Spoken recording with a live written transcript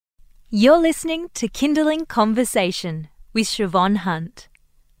You're listening to Kindling Conversation with Siobhan Hunt,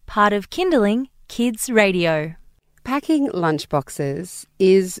 part of Kindling Kids Radio. Packing lunchboxes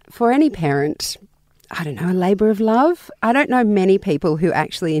is, for any parent, I don't know, a labour of love. I don't know many people who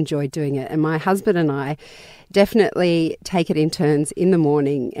actually enjoy doing it, and my husband and I definitely take it in turns in the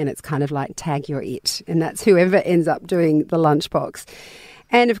morning, and it's kind of like tag your it, and that's whoever ends up doing the lunchbox.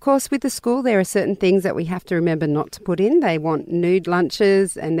 And of course, with the school, there are certain things that we have to remember not to put in. They want nude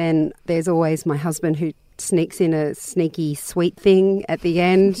lunches, and then there's always my husband who sneaks in a sneaky sweet thing at the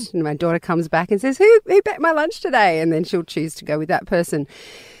end. And my daughter comes back and says, who packed my lunch today? And then she'll choose to go with that person.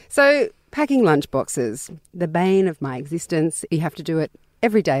 So packing lunchboxes, the bane of my existence. You have to do it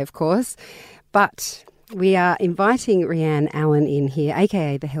every day, of course. But we are inviting Rhianne Allen in here,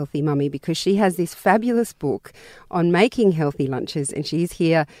 aka The Healthy Mummy, because she has this fabulous book on making healthy lunches, and she's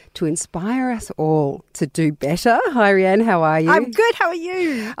here to inspire us all to do better. Hi, Rhianne, how are you? I'm good, how are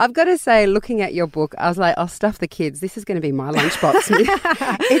you? I've got to say, looking at your book, I was like, I'll stuff the kids. This is going to be my lunchbox.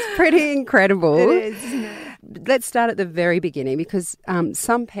 It's pretty incredible. It is, isn't it? Let's start at the very beginning, because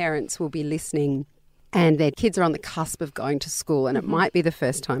some parents will be listening and their kids are on the cusp of going to school, and it might be the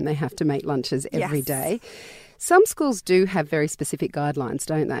first time they have to make lunches every day. Some schools do have very specific guidelines,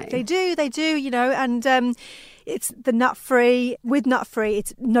 don't they? They do, you know, and it's the nut-free. With nut-free,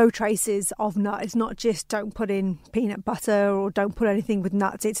 it's no traces of nut. It's not just don't put in peanut butter or don't put anything with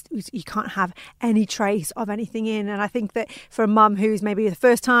nuts. It's you can't have any trace of anything in. And I think that for a mum who's maybe the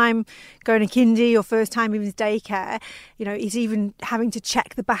first time going to kindy or first time even to daycare, you know, is even having to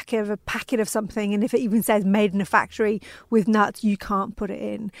check the back of a packet of something, and if it even says made in a factory with nuts, you can't put it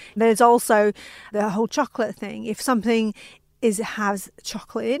in. There's also the whole chocolate thing. If something has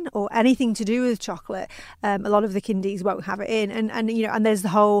chocolate in or anything to do with chocolate, a lot of the kindies won't have it in, and you know, and there's the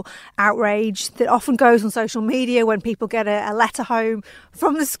whole outrage that often goes on social media when people get a letter home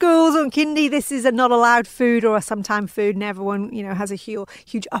from the schools on kindy, this is a not allowed food or a sometime food, and everyone, you know, has a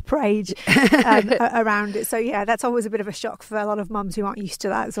huge outrage around it. So yeah, that's always a bit of a shock for a lot of mums who aren't used to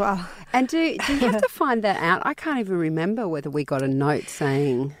that as well. And do you have to find that out? I can't even remember whether we got a note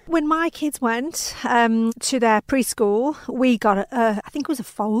saying. When my kids went to their preschool, we got I think it was a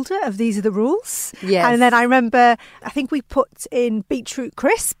folder of these are the rules. Yes. And then I remember, I think we put in beetroot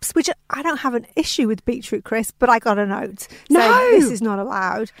crisps, which I don't have an issue with beetroot crisps, but I got a note saying this is not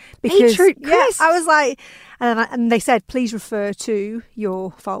allowed. Because, beetroot crisps? Yeah, I was like, and they said, please refer to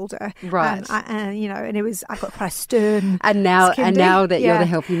your folder. Right. And you know, and it was, I got quite a stern. And now that you're the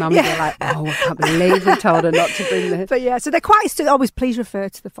healthy mummy, they're like, oh, I can't believe we told her not to bring the. But yeah, so they're quite always please refer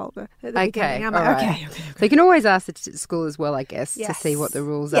to the folder at the beginning. I'm like, okay. So you can always ask the school as well, I guess, to see what the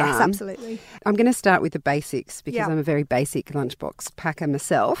rules are. Yes, absolutely. I'm going to start with the basics because I'm a very basic lunchbox packer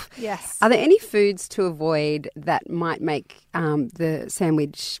myself. Yes. Are there any foods to avoid that might make the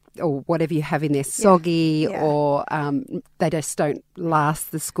sandwich or whatever you have in there soggy or they just don't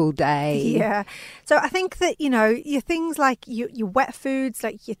last the school day? Yeah. So I think that, you know, your things like your wet foods,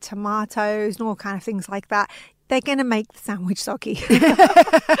 like your tomatoes and all kind of things like that, they're going to make the sandwich soggy,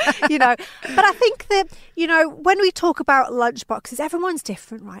 you know. But I think that, you know, when we talk about lunchboxes, everyone's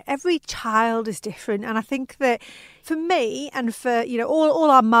different, right? Every child is different. And I think that for me and for, you know, all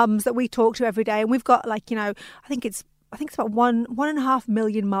our mums that we talk to every day, and we've got like, you know, I think it's about 1.5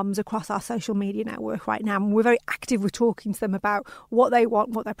 million mums across our social media network right now. And we're very active with talking to them about what they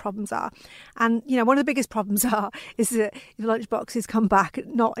want, what their problems are. And, you know, one of the biggest problems is that the lunchboxes come back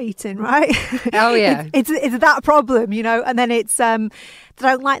not eaten, right? Oh, yeah. it's that problem, you know. And then it's they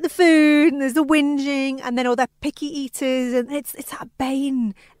don't like the food, and there's the whinging, and then all they're picky eaters. And it's that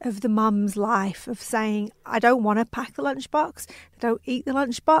bane of the mum's life of saying, I don't want to pack the lunchbox. They don't eat the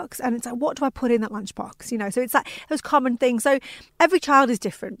lunchbox. And it's like, what do I put in that lunchbox? You know, so it's like those common things. So every child is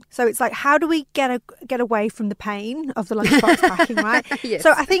different. So it's like, how do we get away from the pain of the lunchbox packing, right? Yes.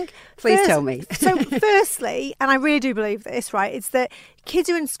 So I think Please tell me. So firstly, and I really do believe this, right, it's that kids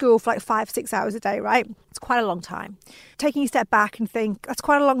are in school for like 5-6 hours a day, right? It's quite a long time. Taking a step back and think, that's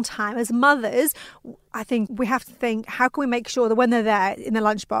quite a long time. As mothers, I think we have to think, how can we make sure that when they're there in the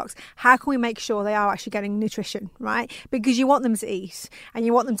lunchbox, how can we make sure they are actually getting nutrition, right? Because you want them to eat, and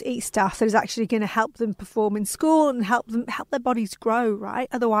you want them to eat stuff that is actually going to help them perform in school and help their bodies grow, right?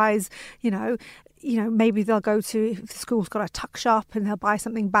 Otherwise, you know, maybe they'll go to, if the school's got a tuck shop, and they'll buy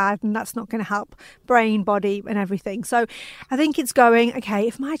something bad, and that's not going to help brain, body and everything. So I think it's going, okay,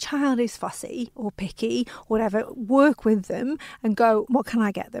 if my child is fussy or picky or whatever, work with them and go, what can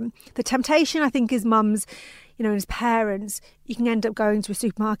I get them? The temptation, I think, is mums, as parents, you can end up going to a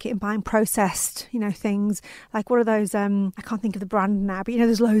supermarket and buying processed, things like what are those? I can't think of the brand now, but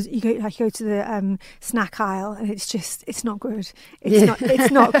there's loads. You go to the snack aisle, and it's not good.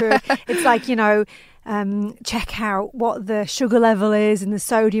 It's not good. It's like check out what the sugar level is and the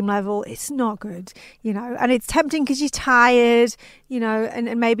sodium level. It's not good, and it's tempting because you're tired,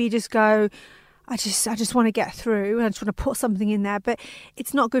 and maybe you just go, I just want to get through and I just want to put something in there, but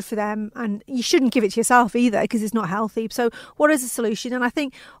it's not good for them, and you shouldn't give it to yourself either because it's not healthy. So what is the solution? And I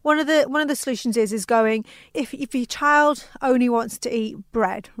think one of the solutions is going, if your child only wants to eat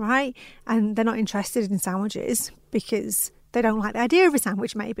bread, right, and they're not interested in sandwiches because they don't like the idea of a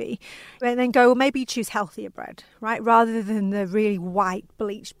sandwich, maybe. And then go, well, maybe you choose healthier bread, right? Rather than the really white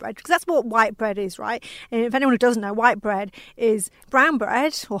bleached bread, because that's what white bread is, right? And if anyone who doesn't know, white bread is brown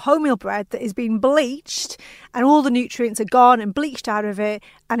bread or wholemeal bread that has been bleached and all the nutrients are gone and bleached out of it,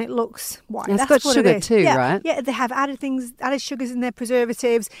 and it looks white. It's got sugar too, right? Yeah, they have added sugars in their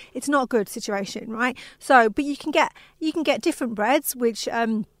preservatives. It's not a good situation, right? So, but you can get different breads which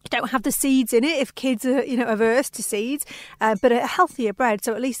don't have the seeds in it if kids are averse to seeds, but a healthier bread,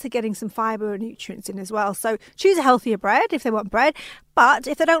 so at least they're getting some fibre and nutrients in as well. So choose a healthier bread if they want bread, but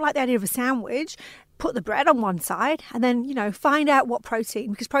if they don't like the idea of a sandwich, put the bread on one side and then, find out what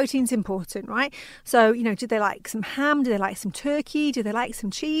protein, because protein's important, right? So, do they like some ham? Do they like some turkey? Do they like some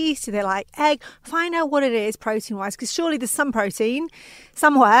cheese? Do they like egg? Find out what it is protein-wise, because surely there's some protein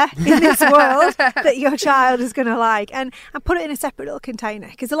somewhere in this world that your child is going to like, and put it in a separate little container,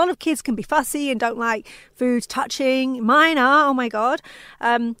 because a lot of kids can be fussy and don't like food touching. Mine are, oh my God.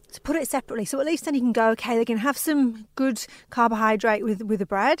 So put it separately. So at least then you can go, okay, they're going to have some good carbohydrate with the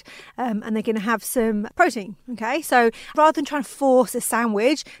bread, and they're going to have some protein. Okay, so rather than trying to force a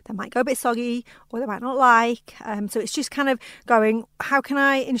sandwich that might go a bit soggy or they might not like, so it's just kind of going, how can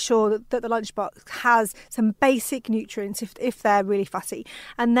I ensure that the lunchbox has some basic nutrients if they're really fussy?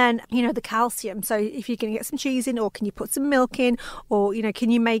 And then the calcium, so if you're going to get some cheese in, or can you put some milk in, or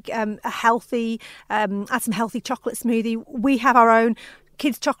can you make a healthy add some healthy chocolate smoothie? We have our own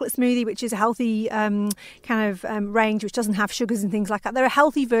kids chocolate smoothie, which is a healthy range, which doesn't have sugars and things like that. There are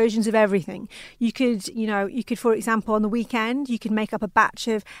healthy versions of everything. You could, for example, on the weekend, you could make up a batch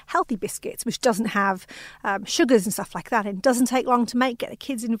of healthy biscuits, which doesn't have sugars and stuff like that. It doesn't take long to make, get the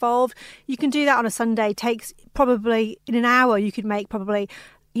kids involved. You can do that on a Sunday. Takes probably in an hour, you could make probably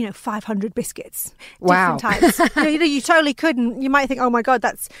 500 biscuits. Wow. Different types. You totally could. And you might think, oh my God,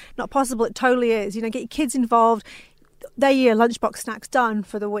 that's not possible. It totally is. Get your kids involved. They're your lunchbox snacks done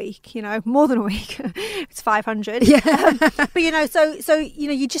for the week, more than a week. It's 500. Yeah. So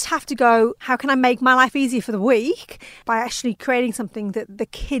you just have to go, how can I make my life easier for the week by actually creating something that the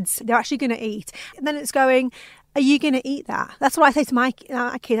kids, they're actually going to eat. And then it's going, are you going to eat that? That's what I say to my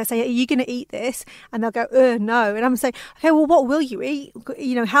kids. I say, are you going to eat this? And they'll go, no. And I'm saying, okay, well, what will you eat?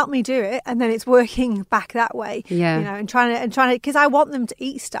 Help me do it. And then it's working back that way. Yeah. And trying to, because I want them to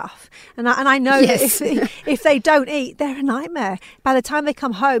eat stuff. And I know yes. that if they don't eat, they're a nightmare. By the time they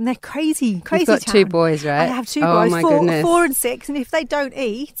come home, they're crazy You've got town. 2 boys, right? I have 2 boys, my goodness. 4 and 6. And if they don't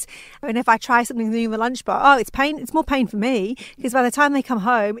eat, and if I try something new in the lunchbox, it's more pain for me, because by the time they come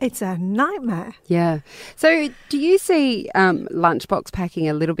home, it's a nightmare. Yeah. So do you see lunchbox packing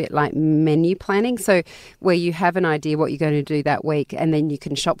a little bit like menu planning? So where you have an idea what you're going to do that week and then you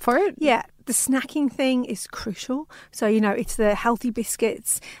can shop for it? Yeah. The snacking thing is crucial. So, it's the healthy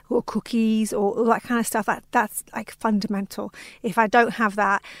biscuits or cookies or all that kind of stuff. That's like fundamental. If I don't have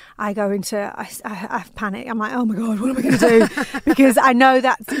that, I go into, I panic. I'm like, oh my God, what am I going to do? Because I know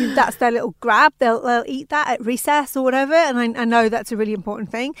that's their little grab. They'll eat that at recess or whatever. And I know that's a really important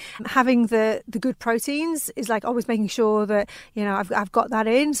thing. Having the good proteins is like always making sure that, I've got that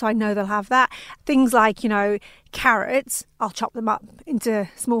in. So I know they'll have that. Things like, carrots, I'll chop them up into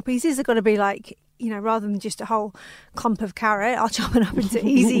small pieces. They're going to be like, rather than just a whole clump of carrot, I'll chop it up into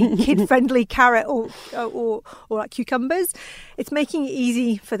easy kid-friendly carrot or like cucumbers. It's making it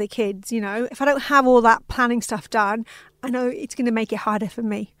easy for the kids. If I don't have all that planning stuff done, I know it's going to make it harder for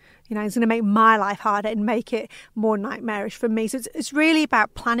me. It's going to make my life harder and make it more nightmarish for me. So it's really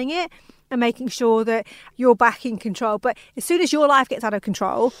about planning it and making sure that you're back in control. But as soon as your life gets out of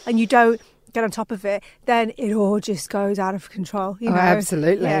control and you don't get on top of it, then it all just goes out of control.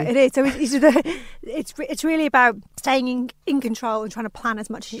 Absolutely. Yeah, it is. So it's really about staying in control and trying to plan as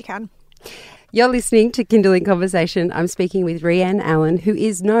much as you can. You're listening to Kindling Conversation. I'm speaking with Rhianne Allen, who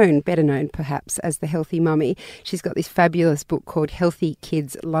is better known perhaps as the Healthy Mummy. She's got this fabulous book called Healthy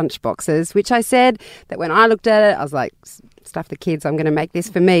Kids Lunchboxes, which I said that when I looked at it, I was like, stuff the kids, I'm going to make this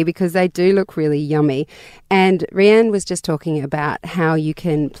for me, because they do look really yummy. And Rhianne was just talking about how you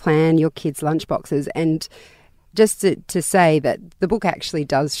can plan your kids' lunchboxes, and just to say that the book actually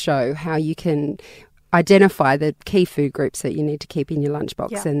does show how you can identify the key food groups that you need to keep in your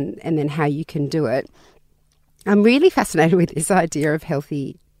lunchbox and then how you can do it. I'm really fascinated with this idea of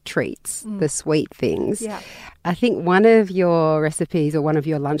healthy treats, the sweet things. Yeah. I think one of your recipes or one of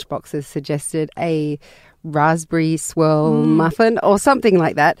your lunchboxes suggested a raspberry swirl muffin or something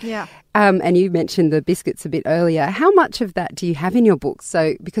like that. Yeah. And you mentioned the biscuits a bit earlier. How much of that do you have in your book?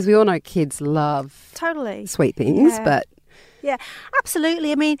 So, because we all know kids love sweet things, but... Yeah,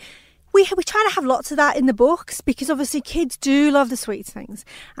 absolutely. I mean, we try to have lots of that in the books because obviously kids do love the sweet things.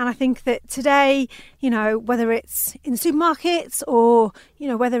 And I think that today, whether it's in the supermarkets or,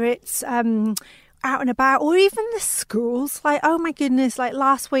 whether it's out and about or even the schools, like, oh my goodness, like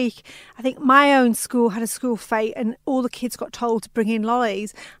last week, I think my own school had a school fete and all the kids got told to bring in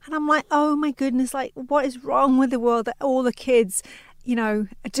lollies. And I'm like, oh my goodness, like what is wrong with the world that all the kids are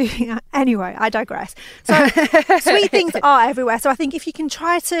doing. Anyway, I digress. So sweet things are everywhere. So I think if you can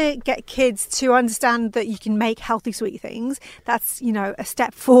try to get kids to understand that you can make healthy sweet things, that's, a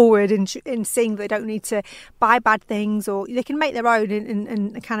step forward in seeing that they don't need to buy bad things, or they can make their own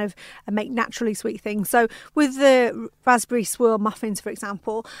and kind of make naturally sweet things. So with the raspberry swirl muffins, for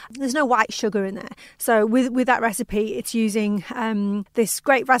example, there's no white sugar in there. So with that recipe, it's using this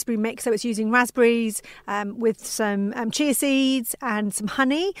great raspberry mix. So it's using raspberries with some chia seeds and some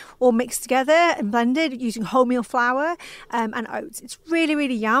honey, all mixed together and blended using wholemeal flour and oats. It's really,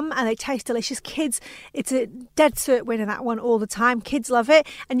 really yum and they taste delicious. Kids, it's a dead cert winner, that one, all the time. Kids love it.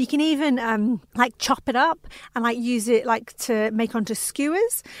 And you can even chop it up and use it to make onto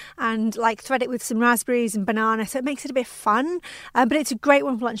skewers and thread it with some raspberries and banana. So it makes it a bit fun. But it's a great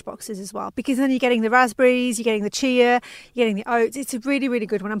one for lunchboxes as well, because then you're getting the raspberries, you're getting the chia, you're getting the oats. It's a really, really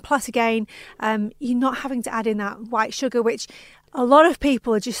good one. And plus, again, you're not having to add in that white sugar, which a lot of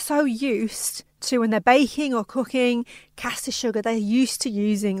people are just so used to when they're baking or cooking, caster sugar, they're used to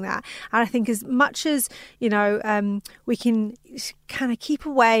using that. And I think as much as, we can kind of keep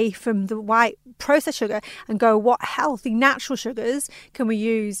away from the white processed sugar and go, what healthy natural sugars can we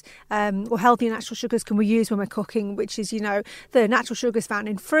use, or healthy natural sugars can we use when we're cooking, which is, the natural sugars found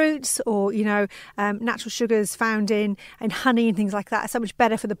in fruits or, natural sugars found in honey and things like that are so much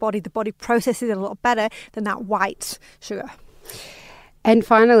better for the body. The body processes it a lot better than that white sugar. And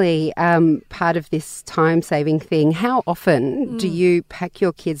finally, part of this time-saving thing, how often do you pack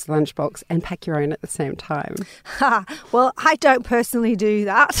your kids' lunchbox and pack your own at the same time? Well, I don't personally do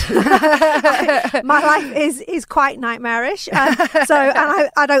that. My life is quite nightmarish.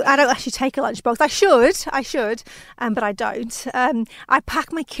 I don't actually take a lunchbox. I should, but I don't. I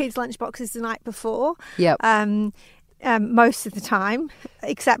pack my kids' lunchboxes the night before. Yep. Most of the time,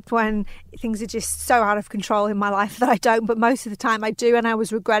 except when things are just so out of control in my life that I don't, but most of the time I do, and I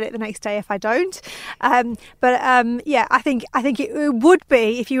always regret it the next day if I don't. I think it would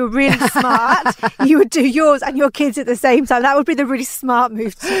be, if you were really smart, you would do yours and your kids at the same time. That would be the really smart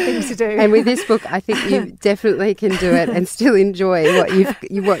thing to do. And with this book, I think you definitely can do it and still enjoy what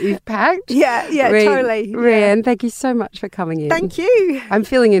you've packed. Yeah, totally. Rhianne, thank you so much for coming in. Thank you. I'm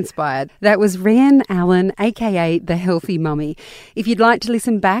feeling inspired. That was Rhianne Allen, aka The Healthy Mummy. If you'd like to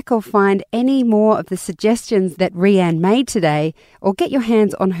listen back or find any more of the suggestions that Rhianne made today, or get your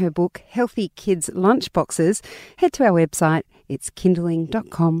hands on her book, Healthy Kids Lunchboxes, head to our website. It's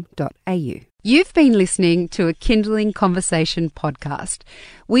kindling.com.au. You've been listening to a Kindling Conversation podcast.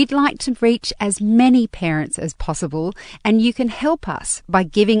 We'd like to reach as many parents as possible, and you can help us by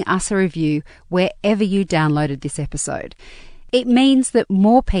giving us a review wherever you downloaded this episode. It means that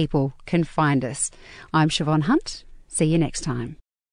more people can find us. I'm Siobhan Hunt. See you next time.